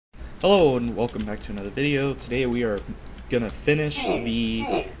Hello and welcome back to another video. Today we are gonna finish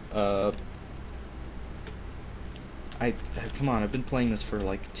the come on, I've been playing this for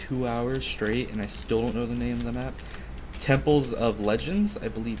like 2 hours straight and I still don't know the name of the map. Temples of Legends, I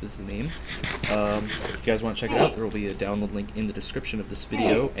believe is the name. If you guys want to check it out, there will be a download link in the description of this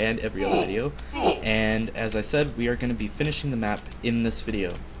video and every other video. And as I said, we are going to be finishing the map in this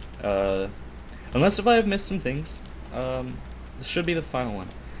video. Unless if I have missed some things, this should be the final one.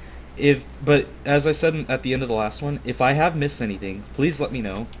 But as I said at the end of the last one, if I have missed anything, please let me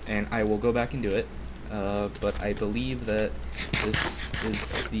know, and I will go back and do it. But I believe that this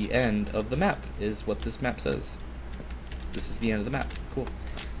is the end of the map, is what this map says. This is the end of the map. Cool.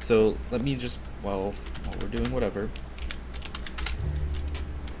 So let me just, while we're doing whatever.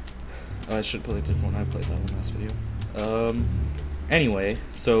 I should play a different one. I played that one last video. Anyway,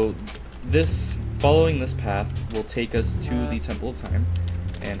 so following this path will take us to the Temple of Time.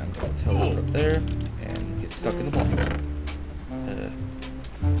 And I'm going to teleport up there and get stuck in the block.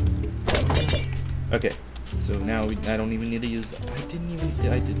 Okay, so now I don't even need to use that. I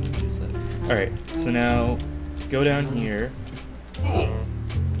didn't use that. Alright, so now go down here.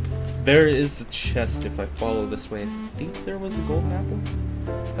 There is a chest if I follow this way. I think there was a golden apple.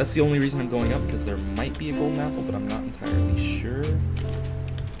 That's the only reason I'm going up, because there might be a golden apple, but I'm not entirely sure. Yeah,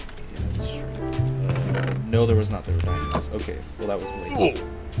 that's true. No, there was not. There were diamonds. Okay, well that was a waste.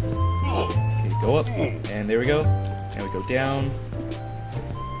 Okay, go up, and there we go. And we go down.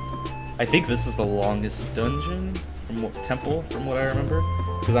 I think this is the longest dungeon temple, from what I remember.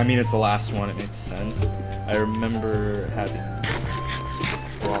 Because I mean, it's the last one. It makes sense. I remember having some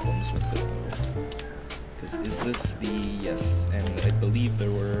problems with it though. Because is this the yes? And I believe there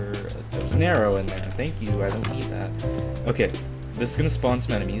was an arrow in there. Thank you. I don't need that. Okay, this is gonna spawn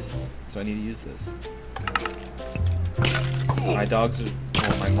some enemies, so I need to use this. My dogs are,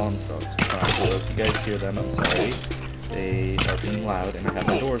 well, my mom's dogs are fine, so if you guys hear them, I'm sorry. They are being loud, and I have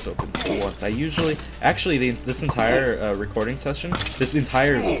my doors open for once. I usually, actually, this entire recording session, this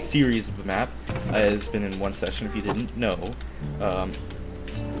entire series of the map has been in one session, if you didn't know.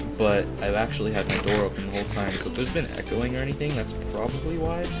 But I've actually had my door open the whole time, so if there's been echoing or anything, that's probably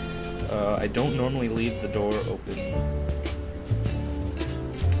why. I don't normally leave the door open.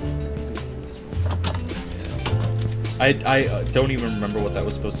 I don't even remember what that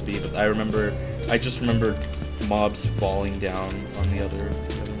was supposed to be, but I just remembered mobs falling down on the other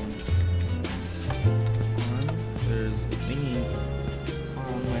ones. There's a thingy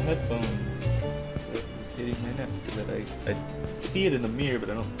on my headphones that was hitting my neck that I see it in the mirror,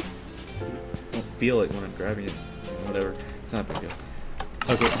 but I don't feel it when I'm grabbing it. Whatever, it's not a big deal.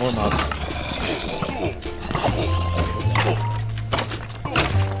 Okay, more mobs.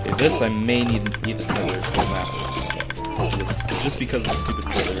 Okay, this I may need another full map. Just because of the stupid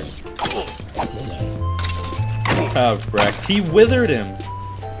wither. Oh, wrecked. He withered him!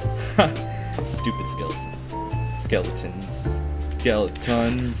 Stupid skeleton.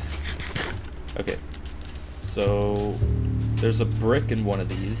 Skeletons. Okay. So, there's a brick in one of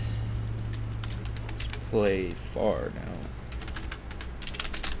these. Let's play far now.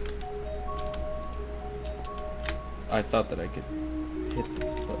 I thought that I could hit the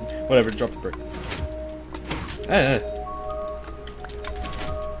button. Whatever, drop the brick.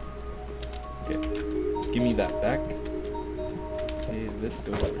 Okay, give me that back. Okay, this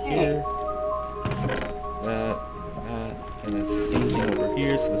goes over here. That, and it's the same thing over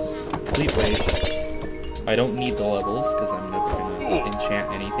here, so this is a complete waste. I don't need the levels, because I'm never gonna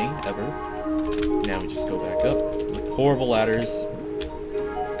enchant anything, ever. Now we just go back up with horrible ladders.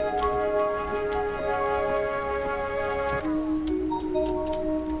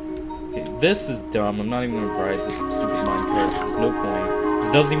 Okay, this is dumb. I'm not even gonna ride the stupid mine part, there's no point.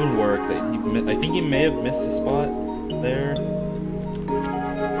 It doesn't even work. I think he may have missed a spot there, but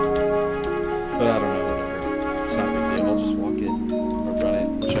I don't know, whatever. It's not a big deal. I'll just walk it or run it,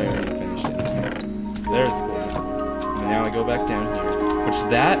 which I already finished it. There's the golden apple. And now I go back down here, which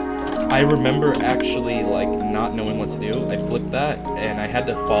I remember actually like not knowing what to do. I flipped that and I had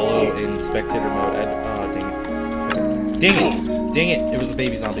to follow in spectator mode. Oh, dang it! It was a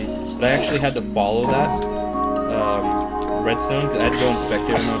baby zombie, but I actually had to follow that. Redstone, because I had to go in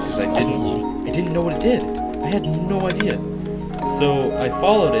spectator mode because I didn't know what it did. I had no idea. So I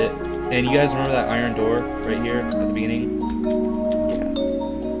followed it, and you guys remember that iron door right here at the beginning? Yeah,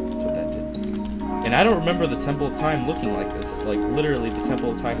 that's what that did. And I don't remember the Temple of Time looking like this. Like literally, the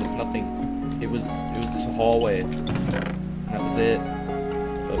Temple of Time was nothing. It was just a hallway, and that was it.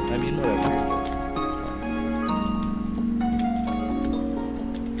 But I mean, whatever.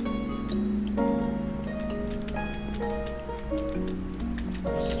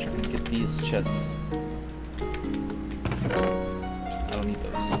 Just trying to get these chests. I don't need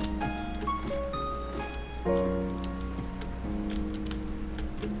those.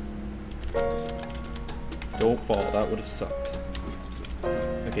 Don't fall, that would have sucked.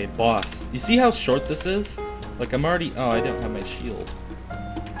 Okay, boss. You see how short this is? Like, I'm already... Oh, I don't have my shield.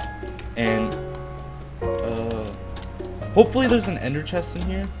 And... hopefully there's an ender chest in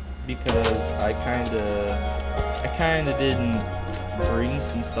here, because I kinda didn't bring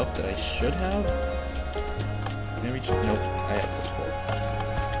some stuff that I should have. Can I reach? Nope, I have to pull.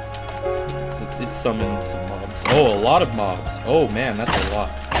 It summoned some mobs. Oh, a lot of mobs. Oh man, that's a lot.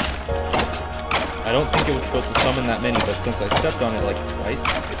 I don't think it was supposed to summon that many, but since I stepped on it like twice,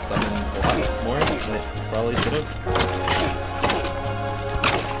 it summoned a lot more than it probably should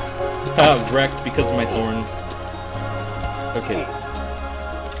have. Wrecked because of my thorns. Okay.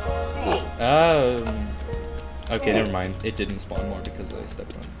 Okay, never mind. It didn't spawn more because I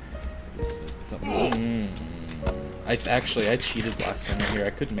stepped on it. I cheated last time here. I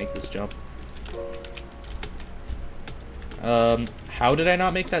couldn't make this jump. How did I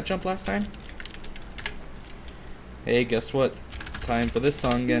not make that jump last time? Hey, guess what? Time for this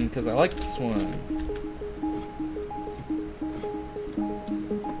song again, because I like this one.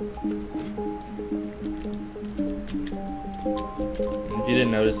 If you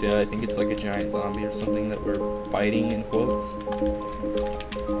didn't notice yet, I think it's like a giant zombie or something that we're fighting, in quotes.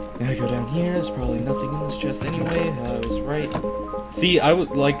 Now I go down here, there's probably nothing in this chest anyway. I was right. See, I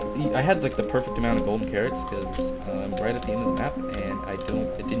had like the perfect amount of golden carrots, because I'm right at the end of the map, and I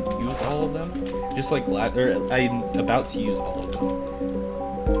didn't use all of them. Just like, I'm about to use all of them.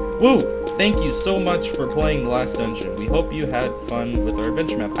 Woo! Thank you so much for playing the last dungeon. We hope you had fun with our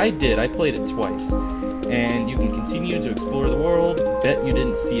adventure map. I did, I played it twice. And you can continue to explore the world. Bet you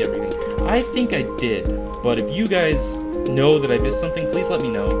didn't see everything. I think I did, but if you guys know that I missed something, please let me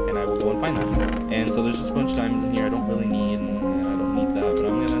know, and I will go and find that. And so there's just a bunch of diamonds in here I don't really need, and I don't need that, but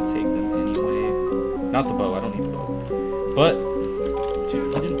I'm gonna take them anyway. Not the bow, I don't need the bow. But,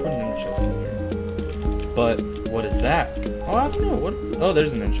 dude, I didn't put an ender chest in here. But, what is that? Oh, I don't know, what? Oh,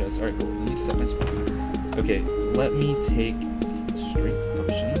 there's an ender chest. Alright, cool, let me set my spawn. Okay, let me take straight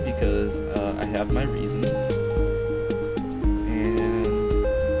potion, because I have my reasons. And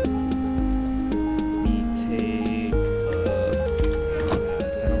me take, I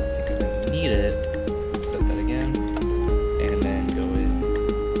don't think I'm gonna need it. Set that again. And then go in.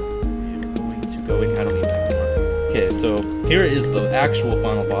 We're going to go in. I don't need that anymore. Okay, so here is the actual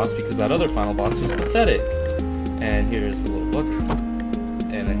final boss, because that other final boss was pathetic. And here's the little book.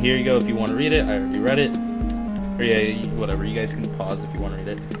 And then here you go if you want to read it. I already read it. Or yeah, whatever, you guys can pause if you want to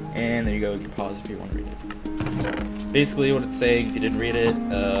read it. And there you go, you can pause if you want to read it. Basically what it's saying, if you didn't read it,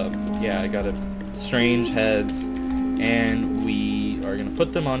 yeah, I got a strange heads, and we are going to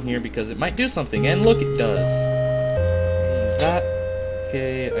put them on here because it might do something, and look, it does. Use that.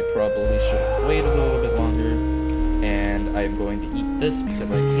 Okay, I probably should have waited a little bit longer, and I'm going to eat this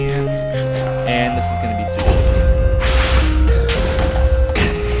because I can, and this is going to be super easy.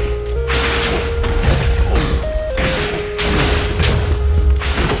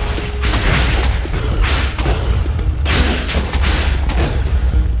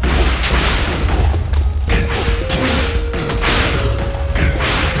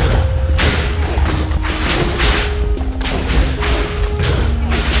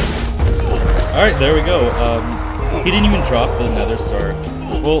 Alright, there we go. He didn't even drop the nether star.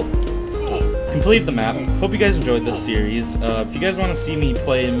 Well, completed the map. Hope you guys enjoyed this series. If you guys want to see me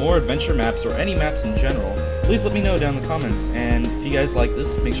play more adventure maps or any maps in general, please let me know down in the comments. And if you guys like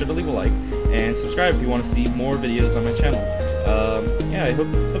this, make sure to leave a like and subscribe if you want to see more videos on my channel. Yeah, I hope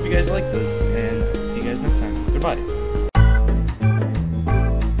you guys like this, and I'll see you guys next time. Goodbye.